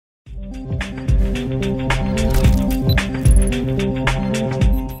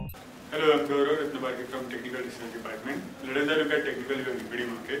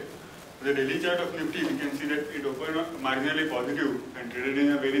daily chart of Nifty, we can see that it opened marginally positive and traded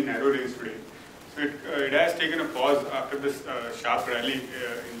in a very narrow range today. So it has taken a pause after this sharp rally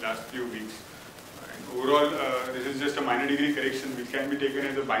in last few weeks. And overall, this is just a minor degree correction which can be taken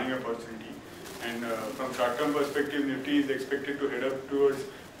as a buying opportunity. And from short-term perspective, Nifty is expected to head up towards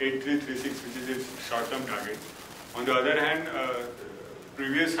 8336, which is its short-term target. On the other hand,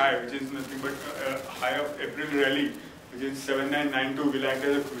 previous high, which is nothing but high of April rally, which is 7992, will act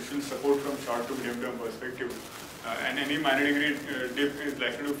as a crucial support from short to medium term perspective. And any minor degree dip is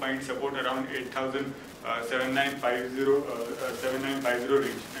likely to find support around 7950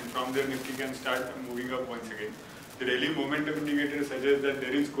 range, and from there Nifty can start moving up once again. The daily momentum indicator suggests that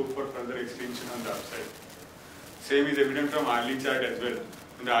there is scope for further extension on the upside. Same is evident from hourly chart as well.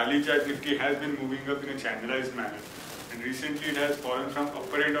 In the hourly chart, Nifty has been moving up in a channelized manner, and recently it has fallen from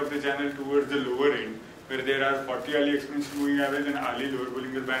upper end of the channel towards the lower end, where there are 40 hourly exponential moving average and hourly lower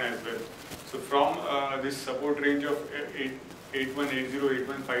Bollinger Band as well. So from this support range of 8180,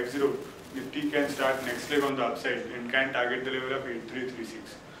 8150, Nifty can start next leg on the upside and can target the level of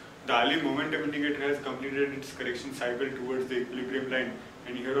 8336. The hourly momentum indicator has completed its correction cycle towards the equilibrium line,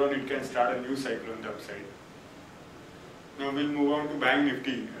 and here on it can start a new cycle on the upside. Now we'll move on to Bank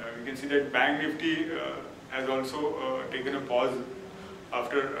Nifty. We can see that Bank Nifty has also taken a pause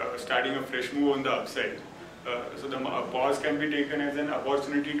after starting a fresh move on the upside. So the pause can be taken as an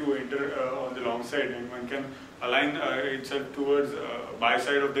opportunity to enter on the long side, and one can align itself towards buy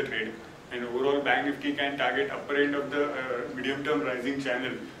side of the trade. And overall, Bank Nifty can target upper end of the medium-term rising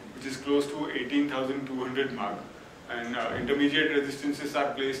channel, which is close to 18,200 mark. And intermediate resistances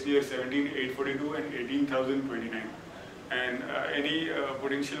are placed near 17,842 and 18,029. And any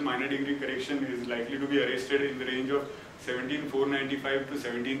potential minor degree correction is likely to be arrested in the range of 17,495 to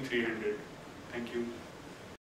 17,300. Thank you.